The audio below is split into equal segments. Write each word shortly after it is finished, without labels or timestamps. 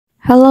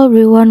Hello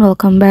everyone,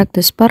 welcome back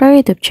to Spara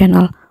YouTube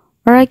channel.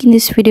 Alright, in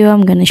this video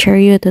I'm gonna share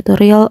you a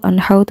tutorial on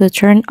how to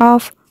turn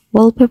off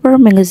wallpaper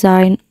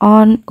magazine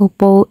on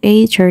Oppo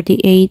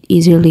A38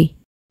 easily.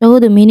 So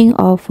the meaning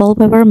of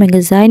wallpaper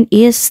magazine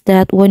is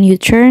that when you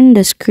turn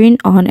the screen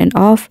on and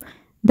off,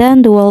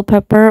 then the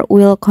wallpaper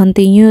will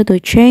continue to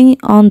change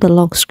on the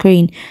lock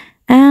screen.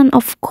 And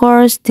of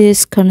course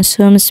this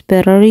consumes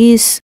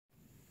batteries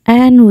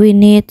and we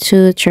need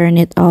to turn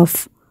it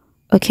off.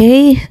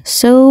 Okay,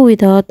 so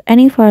without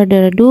any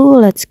further ado,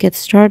 let's get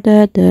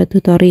started the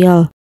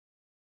tutorial.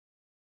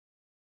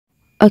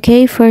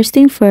 Okay, first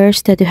thing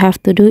first that you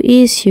have to do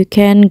is you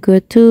can go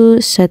to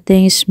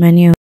settings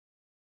menu.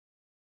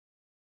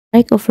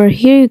 Like over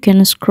here, you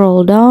can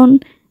scroll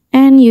down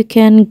and you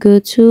can go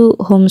to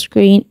home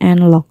screen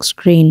and lock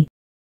screen.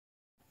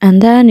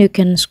 And then you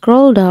can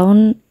scroll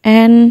down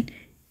and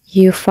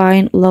you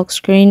find lock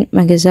screen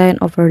magazine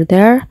over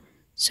there.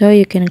 So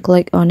you can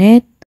click on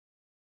it.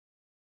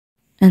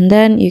 And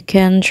then you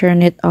can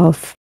turn it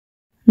off.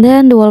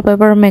 Then the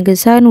wallpaper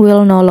magazine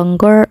will no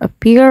longer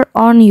appear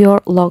on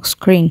your lock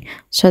screen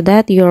so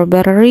that your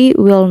battery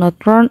will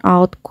not run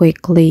out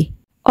quickly.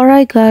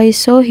 Alright guys,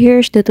 so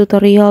here's the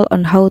tutorial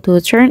on how to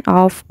turn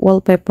off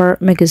wallpaper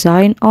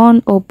magazine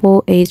on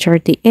Oppo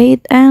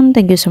A38 and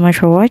thank you so much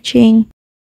for watching.